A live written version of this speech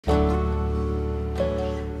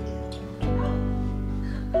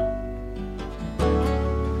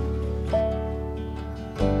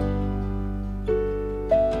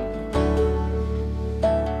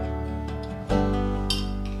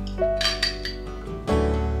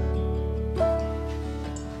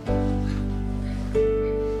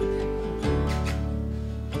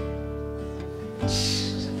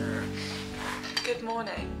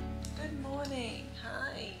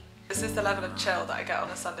the level of chill that I get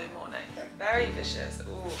on a Sunday morning. Very vicious.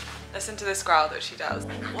 Ooh. Listen to this growl that she does.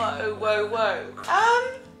 Whoa, whoa, whoa.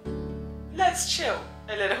 Let's chill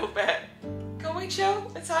a little bit. Can we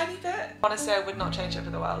chill a tiny bit? Honestly, I would not change it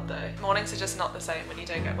for the world though. Mornings are just not the same when you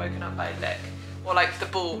don't get woken up by a lick. Or like the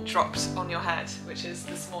ball dropped on your head, which is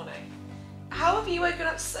this morning. How have you woken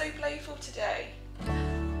up so playful today?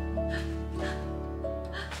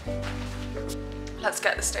 Let's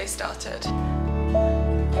get this day started.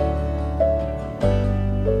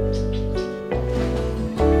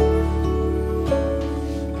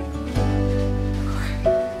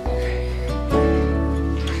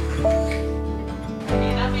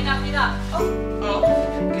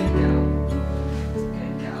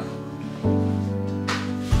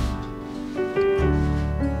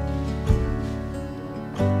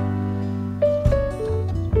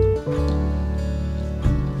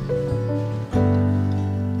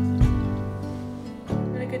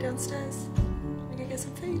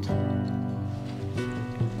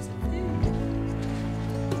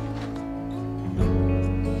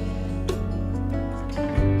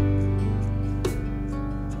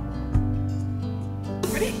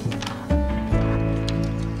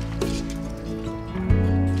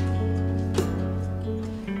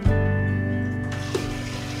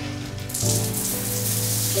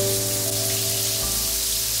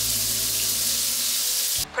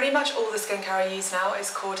 Pretty much all the skincare I use now is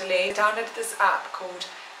quarterly. I downloaded this app called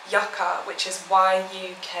hiiiii, which is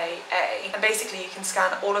Y-U-K-A, and basically you can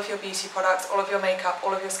scan all of your beauty products, all of your makeup,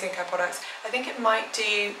 all of your skincare products. I think it might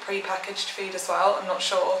do pre-packaged food as well, I'm not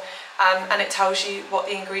sure. And it tells you what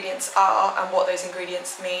the ingredients are and what those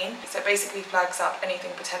ingredients mean. So it basically flags up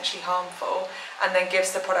anything potentially harmful and then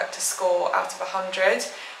gives the product a score out of 100.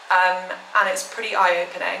 And it's pretty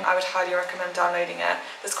eye-opening. I would highly recommend downloading it.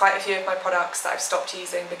 There's quite a few of my products that I've stopped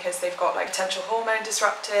using because they've got like potential hormone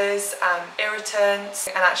disruptors, irritants,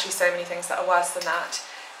 and actually so many things that are worse than that.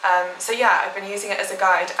 So yeah, I've been using it as a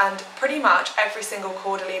guide, and pretty much every single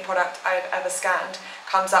quarterly product I've ever scanned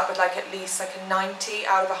comes up with like at least like a 90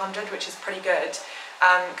 out of 100, which is pretty good.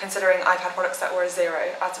 Considering I've had products that were a 0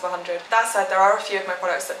 out of 100. That said, there are a few of my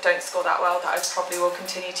products that don't score that well that I probably will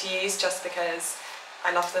continue to use just because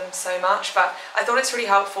I love them so much, but I thought it's really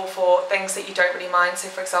helpful for things that you don't really mind. So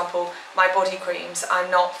for example, my body creams, I'm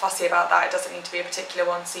not fussy about that. It doesn't need to be a particular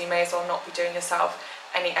one, so you may as well not be doing yourself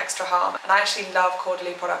any extra harm. And I actually love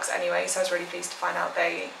quarterly products anyway, so I was really pleased to find out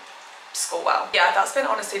they score well. Yeah, that's been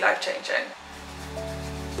honestly life-changing.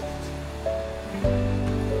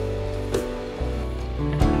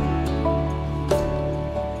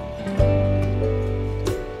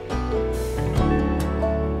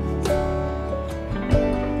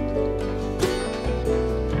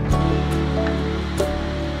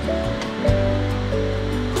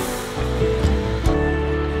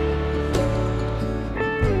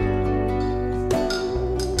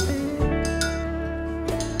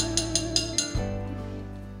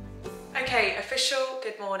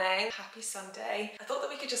 Good morning, happy Sunday. I thought that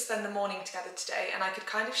we could just spend the morning together today and I could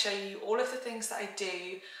kind of show you all of the things that I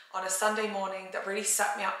do on a Sunday morning that really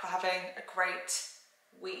set me up for having a great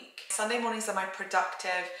week. Sunday mornings are my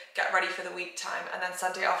productive, get ready for the week time, and then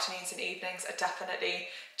Sunday afternoons and evenings are definitely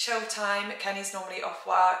chill time. Kenny's normally off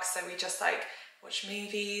work, so we just like watch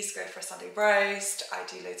movies, go for a Sunday roast, I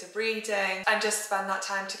do loads of reading and just spend that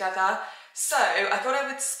time together. So I thought I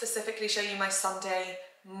would specifically show you my Sunday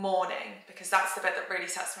morning because that's the bit that really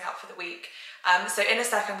sets me up for the week. So in a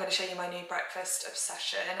sec I'm going to show you my new breakfast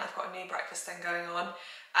obsession. I've got a new breakfast thing going on.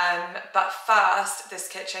 But first, this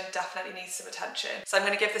kitchen definitely needs some attention. So I'm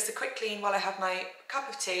going to give this a quick clean while I have my cup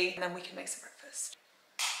of tea and then we can make some breakfast.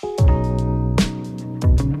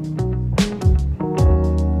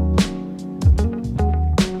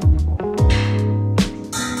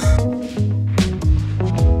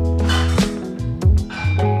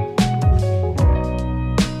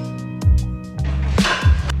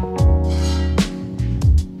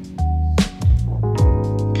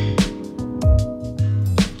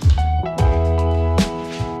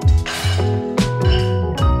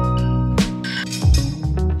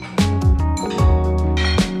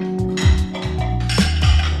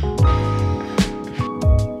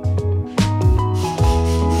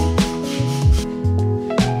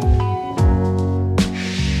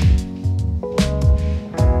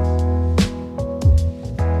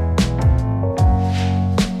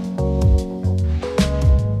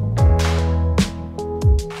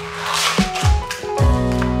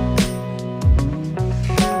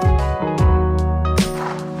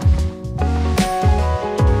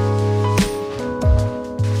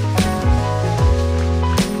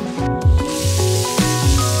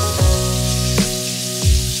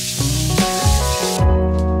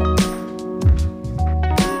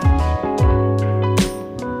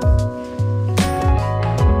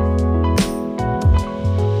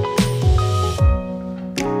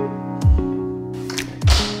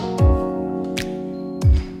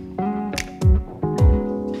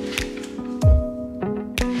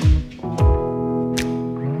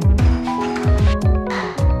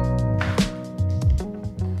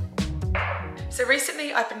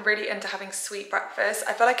 really into having sweet breakfast.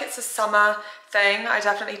 I feel like it's a summer thing. I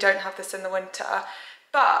definitely don't have this in the winter.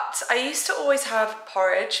 But I used to always have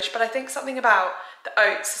porridge, but I think something about the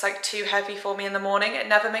oats is like too heavy for me in the morning. It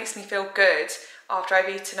never makes me feel good after I've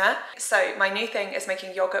eaten it. So my new thing is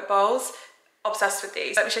making yogurt bowls. Obsessed with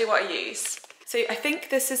these. Let me show you what I use. So I think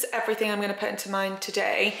this is everything I'm going to put into mine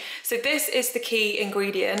today. So this is the key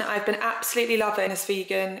ingredient. I've been absolutely loving this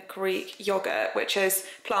vegan Greek yogurt, which is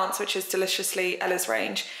plants, which is deliciously Ella's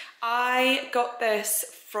range. I got this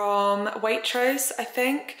from Waitrose, I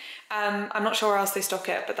think. I'm not sure where else they stock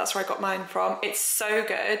it, but that's where I got mine from. It's so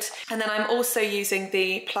good. And then I'm also using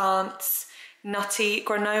the plants nutty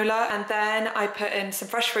granola, and then I put in some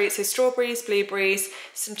fresh fruits, so strawberries, blueberries,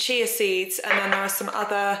 some chia seeds, and then there are some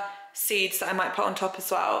other seeds that I might put on top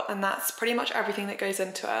as well, and that's pretty much everything that goes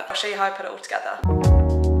into it. I'll show you how I put it all together.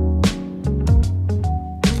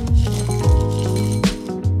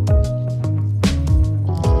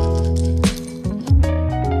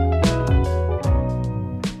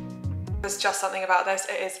 There's just something about this,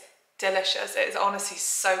 it is delicious. It is honestly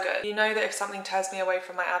so good. You know that if something tears me away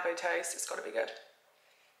from my avo toast, it's got to be good.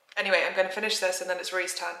 Anyway, I'm going to finish this and then it's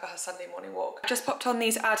Rue's turn for her Sunday morning walk. I've just popped on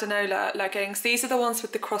these Adanola leggings. These are the ones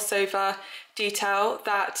with the crossover detail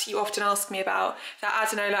that you often ask me about. They're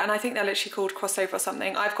Adanola, and I think they're literally called crossover or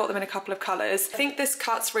something. I've got them in a couple of colours. I think this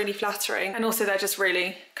cut's really flattering, and also they're just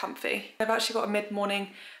really comfy. I've actually got a mid-morning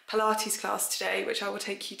Pilates class today, which I will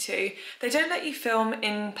take you to. They don't let you film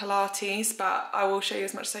in Pilates, but I will show you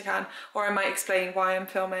as much as I can, or I might explain why I'm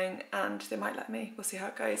filming and they might let me. We'll see how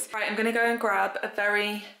it goes. Right, I'm gonna go and grab a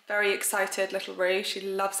very, very excited little Rue. She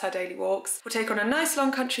loves her daily walks. We'll take her on a nice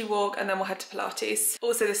long country walk and then we'll head to Pilates.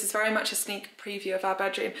 Also, this is very much a sneak preview of our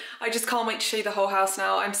bedroom. I just can't wait to show you the whole house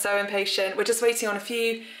now. I'm so impatient. We're just waiting on a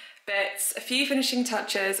few bits, a few finishing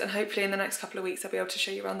touches, and hopefully in the next couple of weeks I'll be able to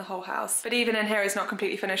show you around the whole house. But even in here is not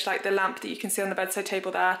completely finished. Like the lamp that you can see on the bedside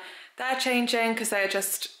table there, they're changing because they are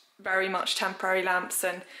just very much temporary lamps,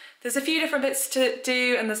 and there's a few different bits to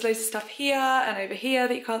do, and there's loads of stuff here and over here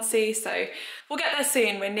that you can't see, so we'll get there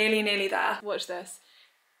soon. We're nearly there. Watch this.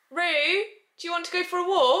 Rue, do you want to go for a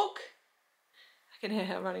walk? I can hear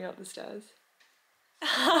her running up the stairs.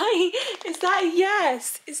 Hi, is that a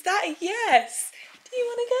yes? Is that a yes? Do you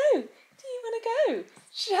want to go? Do you want to go?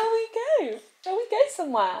 Shall we go? Shall we go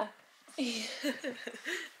somewhere?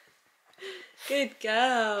 Good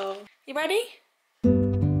girl. You ready?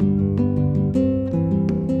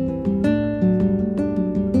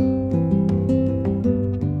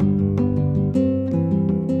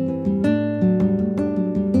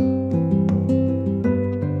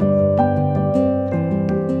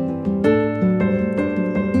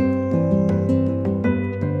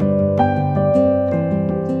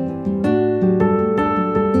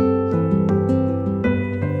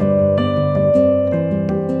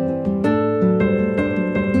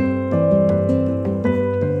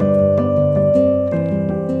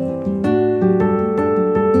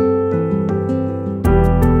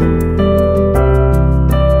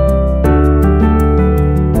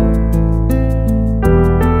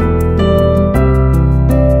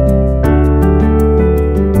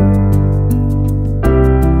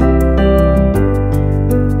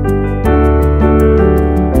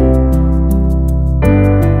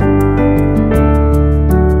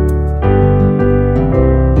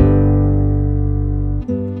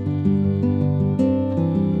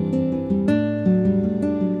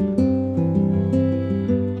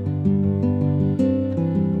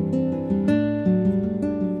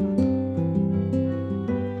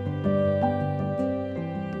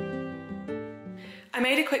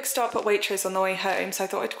 Stop at Waitrose on the way home, so I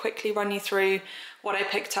thought I'd quickly run you through what I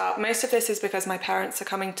picked up. Most of this is because my parents are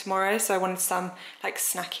coming tomorrow, so I wanted some like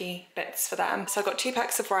snacky bits for them. So I got 2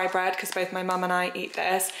 packs of rye bread because both my mum and I eat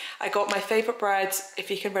this. I got my favourite bread,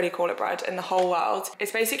 if you can really call it bread, in the whole world.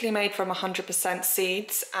 It's basically made from 100%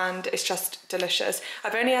 seeds and it's just delicious.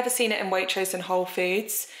 I've only ever seen it in Waitrose and Whole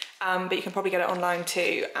Foods, but you can probably get it online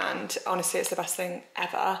too, and honestly it's the best thing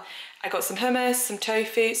ever. I got some hummus, some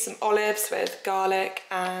tofu, some olives with garlic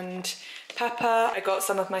and pepper. I got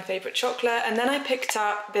some of my favourite chocolate, and then I picked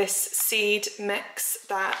up this seed mix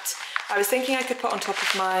that I was thinking I could put on top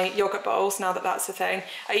of my yogurt bowls now that that's a thing.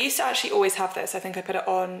 I used to actually always have this. I think I put it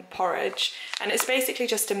on porridge, and it's basically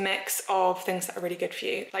just a mix of things that are really good for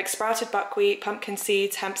you, like sprouted buckwheat, pumpkin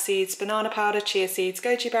seeds, hemp seeds, banana powder, chia seeds,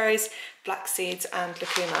 goji berries, black seeds and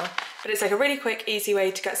lucuma. But it's like a really quick, easy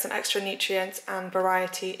way to get some extra nutrients and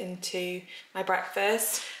variety into into my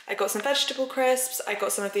breakfast. I got some vegetable crisps, I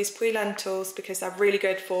got some of these pui lentils because they're really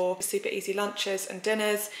good for super easy lunches and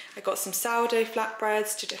dinners. I got some sourdough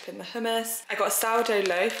flatbreads to dip in the hummus. I got a sourdough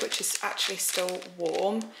loaf, which is actually still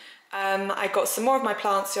warm. I got some more of my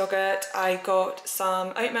plants yogurt, I got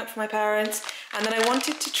some oat milk for my parents, and then I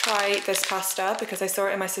wanted to try this pasta because I saw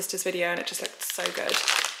it in my sister's video and it just looked so good.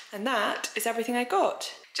 And that is everything I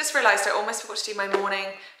got. Just realised I almost forgot to do my morning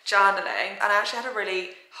journaling, and I actually had a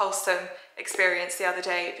really wholesome experience the other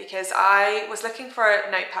day because I was looking for a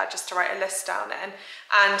notepad just to write a list down in,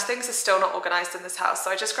 and things are still not organised in this house,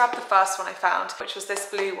 so I just grabbed the first one I found, which was this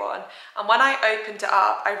blue one, and when I opened it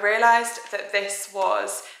up I realised that this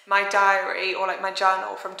was my diary, or like my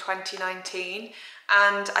journal from 2019.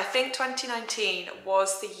 And I think 2019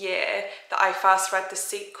 was the year that I first read The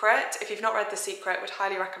Secret. If you've not read The Secret, I would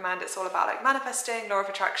highly recommend. It's all about like manifesting, law of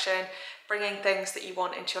attraction, bringing things that you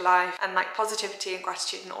want into your life, and like positivity and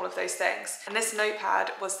gratitude and all of those things. And this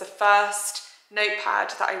notepad was the first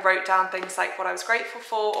notepad that I wrote down things like what I was grateful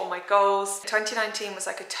for or my goals. 2019 was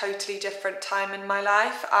like a totally different time in my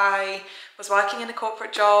life. I was working in a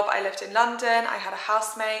corporate job, I lived in London, I had a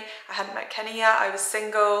housemate, I hadn't met Kenny yet, I was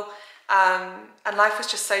single. And life was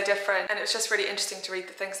just so different, and it was just really interesting to read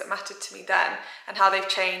the things that mattered to me then and how they've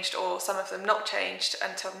changed, or some of them not changed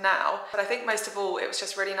until now. But I think most of all it was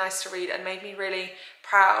just really nice to read and made me really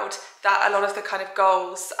proud that a lot of the kind of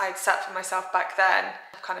goals I'd set for myself back then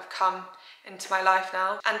have kind of come into my life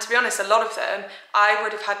now. And to be honest, a lot of them I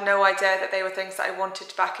would have had no idea that they were things that I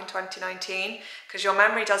wanted back in 2019, because your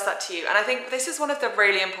memory does that to you. And I think this is one of the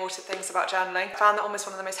really important things about journaling. I found that almost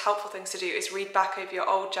one of the most helpful things to do is read back over your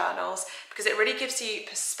old journals, because it really gives you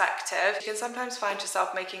perspective. You can sometimes find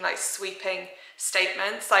yourself making like sweeping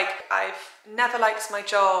statements like, I've never liked my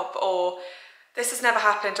job, or this has never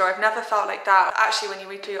happened, or I've never felt like that. Actually, when you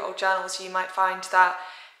read through your old journals, you might find that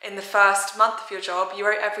in the first month of your job, you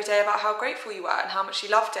wrote every day about how grateful you were and how much you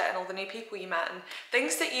loved it and all the new people you met, and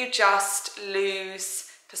things that you just lose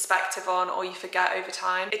perspective on or you forget over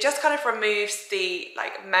time. It just kind of removes the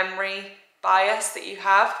like memory bias that you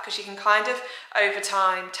have, because you can kind of over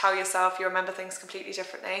time tell yourself you remember things completely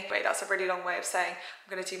differently. Wait, that's a really long way of saying I'm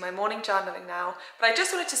going to do my morning journaling now, but I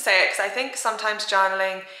just wanted to say it because I think sometimes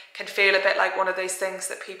journaling can feel a bit like one of those things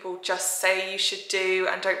that people just say you should do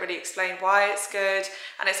and don't really explain why it's good,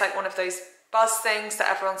 and it's like one of those buzz things that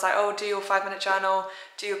everyone's like, oh, do your 5-minute journal,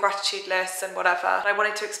 do your gratitude lists and whatever. And I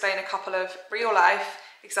wanted to explain a couple of real life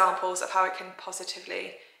examples of how it can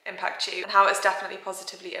positively impact you, and how it's definitely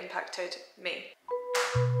positively impacted me.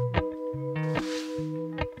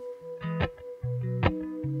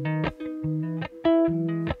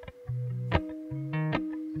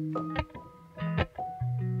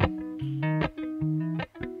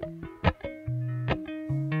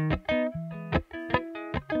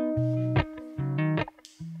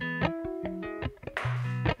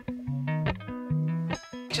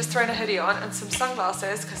 Just thrown a hoodie on and some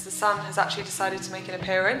sunglasses because the sun has actually decided to make an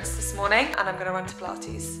appearance this morning, and I'm going to run to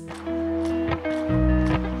Pilates.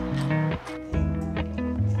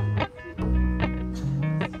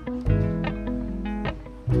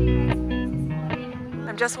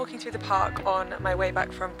 I'm just walking through the park on my way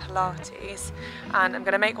back from Pilates, and I'm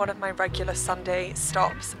going to make one of my regular Sunday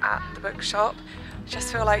stops at the bookshop. I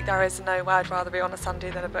just feel like there is nowhere I'd rather be on a Sunday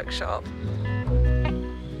than a bookshop.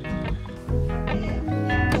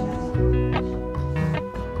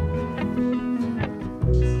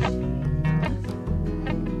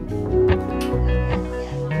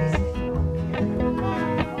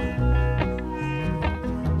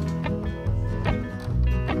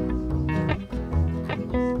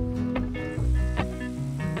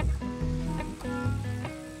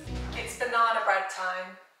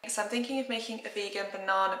 So I'm thinking of making a vegan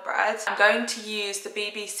banana bread. I'm going to use the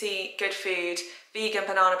BBC Good Food vegan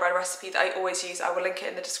banana bread recipe that I always use. I will link it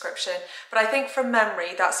in the description. But I think from memory,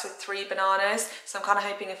 that's with 3 bananas. So I'm kind of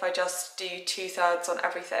hoping if I just do 2/3 on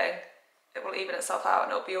everything, it will even itself out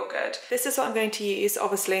and it'll be all good. This is what I'm going to use,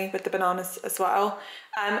 obviously, with the bananas as well.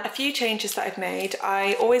 A few changes that I've made.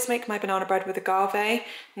 I always make my banana bread with agave,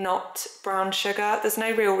 not brown sugar. There's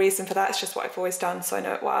no real reason for that, it's just what I've always done, so I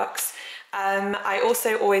know it works. I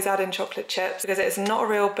also always add in chocolate chips because it is not a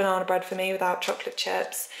real banana bread for me without chocolate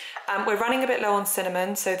chips. We're running a bit low on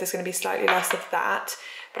cinnamon, so there's going to be slightly less of that.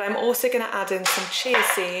 But I'm also going to add in some chia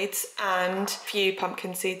seeds and a few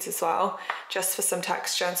pumpkin seeds as well, just for some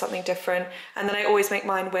texture and something different. And then I always make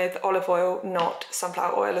mine with olive oil, not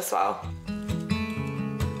sunflower oil as well.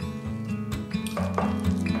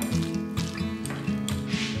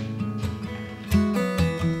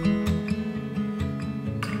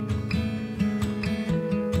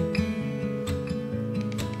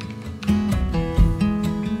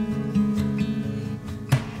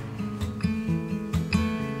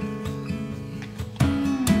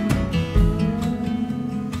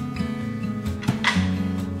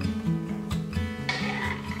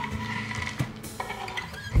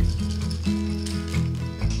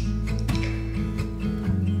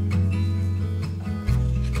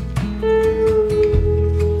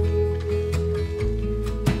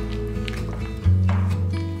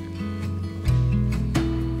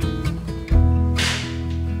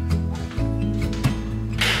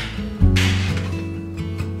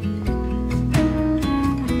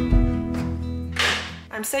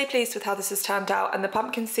 I'm so pleased with how this has turned out, and the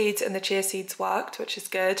pumpkin seeds and the chia seeds worked, which is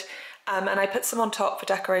good. And I put some on top for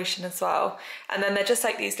decoration as well. And then they're just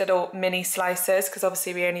like these little mini slices, because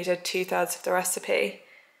obviously we only did 2/3 of the recipe.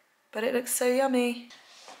 But it looks so yummy.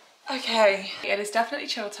 Okay, it is definitely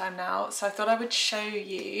chill time now, so I thought I would show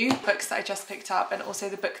you books that I just picked up, and also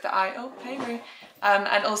the book that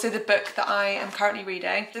and also the book that I am currently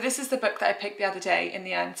reading. So this is the book that I picked the other day in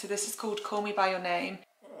the end. So this is called Call Me By Your Name.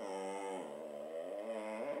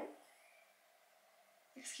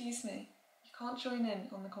 Excuse me, you can't join in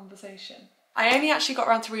on the conversation. I only actually got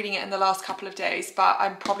around to reading it in the last couple of days, but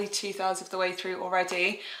I'm probably 2/3 of the way through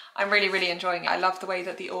already. I'm really enjoying it. I love the way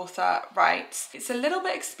that the author writes. It's a little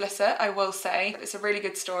bit explicit, I will say. It's a really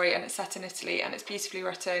good story, and it's set in Italy, and it's beautifully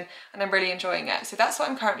written, and I'm really enjoying it. So that's what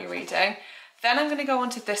I'm currently reading. Then I'm going to go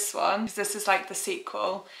on to this one, because this is like the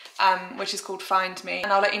sequel, which is called Find Me.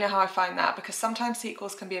 And I'll let you know how I find that, because sometimes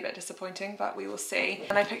sequels can be a bit disappointing, but we will see.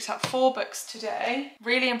 And I picked up 4 books today,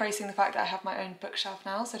 really embracing the fact that I have my own bookshelf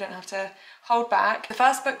now, so I don't have to hold back. The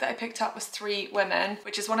first book that I picked up was 3 Women,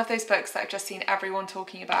 which is one of those books that I've just seen everyone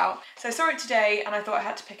talking about. So I saw it today and I thought I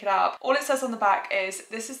had to pick it up. All it says on the back is,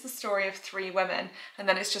 this is the story of 3 women, and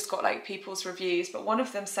then it's just got like people's reviews, but one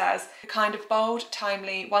of them says, the kind of bold,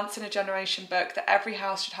 timely, once in a generation book that every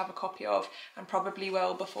house should have a copy of, and probably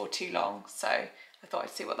will before too long. So I thought I'd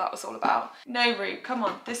see what that was all about. No, Rue, come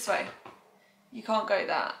on, this way. You can't go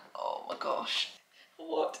that. Oh my gosh.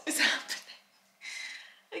 What is happening?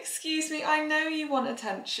 Excuse me, I know you want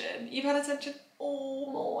attention. You've had attention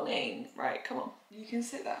all morning. Right, come on. You can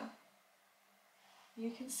sit there.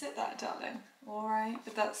 You can sit there, darling. All right,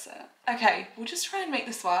 but that's it. Okay, we'll just try and make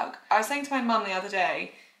this work. I was saying to my mum the other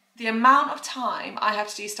day, the amount of time I have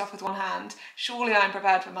to do stuff with one hand, surely I'm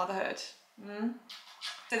prepared for motherhood.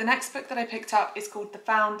 So the next book that I picked up is called The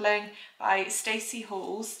Foundling by Stacey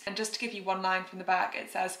Halls. And just to give you one line from the back,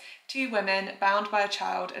 it says, 2 women bound by a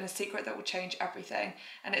child and a secret that will change everything.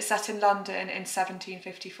 And it's set in London in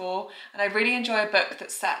 1754. And I really enjoy a book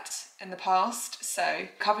that's set in the past. So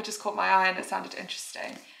the cover just caught my eye and it sounded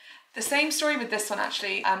interesting. The same story with this one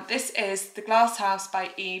actually. This is The Glass House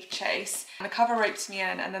by Eve Chase. And the cover ropes me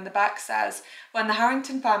in, and then the back says, when the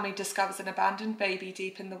Harrington family discovers an abandoned baby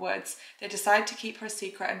deep in the woods, they decide to keep her a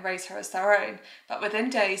secret and raise her as their own. But within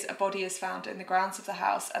days, a body is found in the grounds of the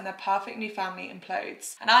house and their perfect new family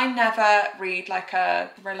implodes. And I never read like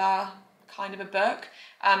a thriller kind of a book.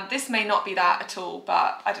 This may not be that at all,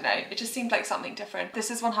 but I don't know, it just seemed like something different. This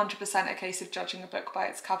is 100% a case of judging a book by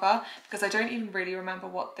its cover, because I don't even really remember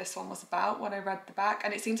what this one was about when I read the back,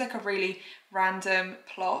 and it seems like a really random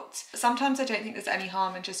plot. Sometimes I don't think there's any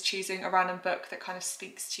harm in just choosing a random book that kind of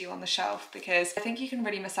speaks to you on the shelf, because I think you can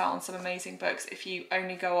really miss out on some amazing books if you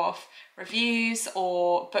only go off reviews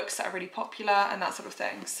or books that are really popular and that sort of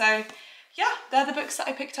thing. So yeah, they're the books that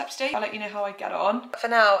I picked up today. I'll let you know how I get on. For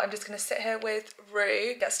now, I'm just going to sit here with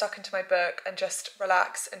Rue, get stuck into my book, and just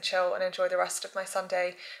relax and chill and enjoy the rest of my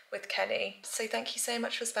Sunday with Kenny. So thank you so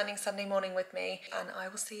much for spending Sunday morning with me, and I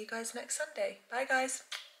will see you guys next Sunday. Bye, guys.